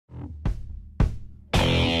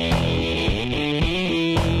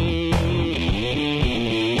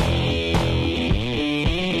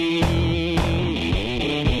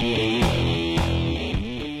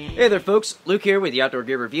Hey there folks, Luke here with the Outdoor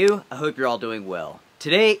Gear Review. I hope you're all doing well.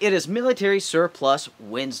 Today it is Military Surplus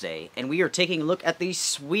Wednesday, and we are taking a look at the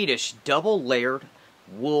Swedish double-layered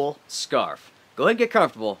wool scarf. Go ahead and get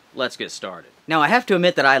comfortable, let's get started. Now I have to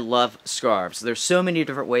admit that I love scarves. There's so many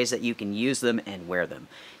different ways that you can use them and wear them.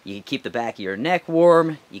 You can keep the back of your neck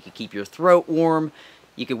warm, you can keep your throat warm,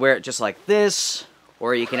 you can wear it just like this,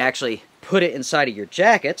 or you can actually put it inside of your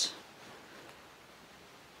jacket.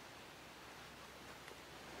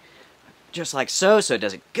 Just like so it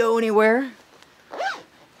doesn't go anywhere.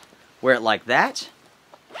 Wear it like that.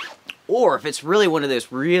 Or if it's really one of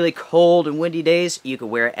those really cold and windy days, you can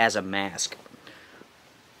wear it as a mask.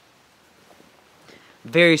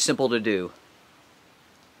 Very simple to do.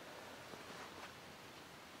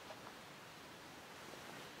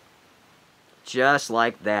 Just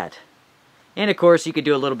like that. And of course, you could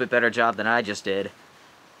do a little bit better job than I just did.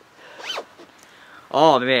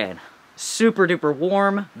 Oh man. Super duper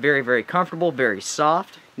warm, very, very comfortable, very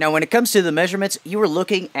soft. Now when it comes to the measurements, you are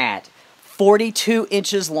looking at 42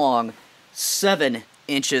 inches long, 7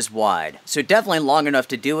 inches wide. So definitely long enough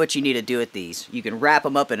to do what you need to do with these. You can wrap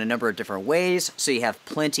them up in a number of different ways, so you have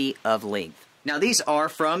plenty of length. Now these are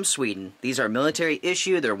from Sweden. These are military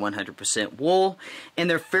issue, they're 100% wool,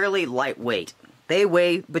 and they're fairly lightweight. They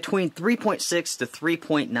weigh between 3.6 to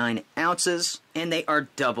 3.9 ounces, and they are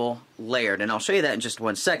double layered. And I'll show you that in just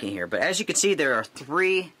one second here. But as you can see, there are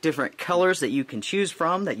 3 different colors that you can choose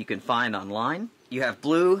from that you can find online. You have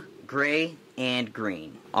blue, gray, and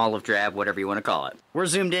green. Olive drab, whatever you want to call it. We're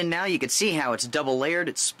zoomed in now. You can see how it's double layered.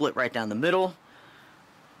 It's split right down the middle.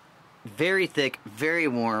 Very thick, very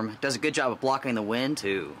warm. Does a good job of blocking the wind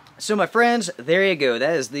too. So my friends, there you go.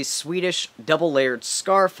 That is the Swedish double layered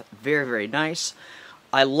scarf. Very, very nice.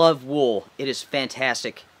 I love wool. It is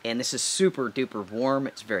fantastic. And this is super duper warm.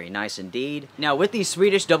 It's very nice indeed. Now with these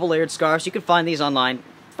Swedish double layered scarves, you can find these online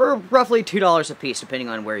for roughly $2 a piece, depending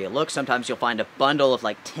on where you look. Sometimes you'll find a bundle of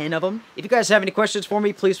like 10 of them. If you guys have any questions for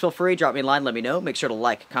me, please feel free. Drop me a line, let me know. Make sure to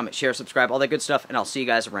like, comment, share, subscribe, all that good stuff. And I'll see you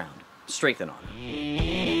guys around. Strengthen on.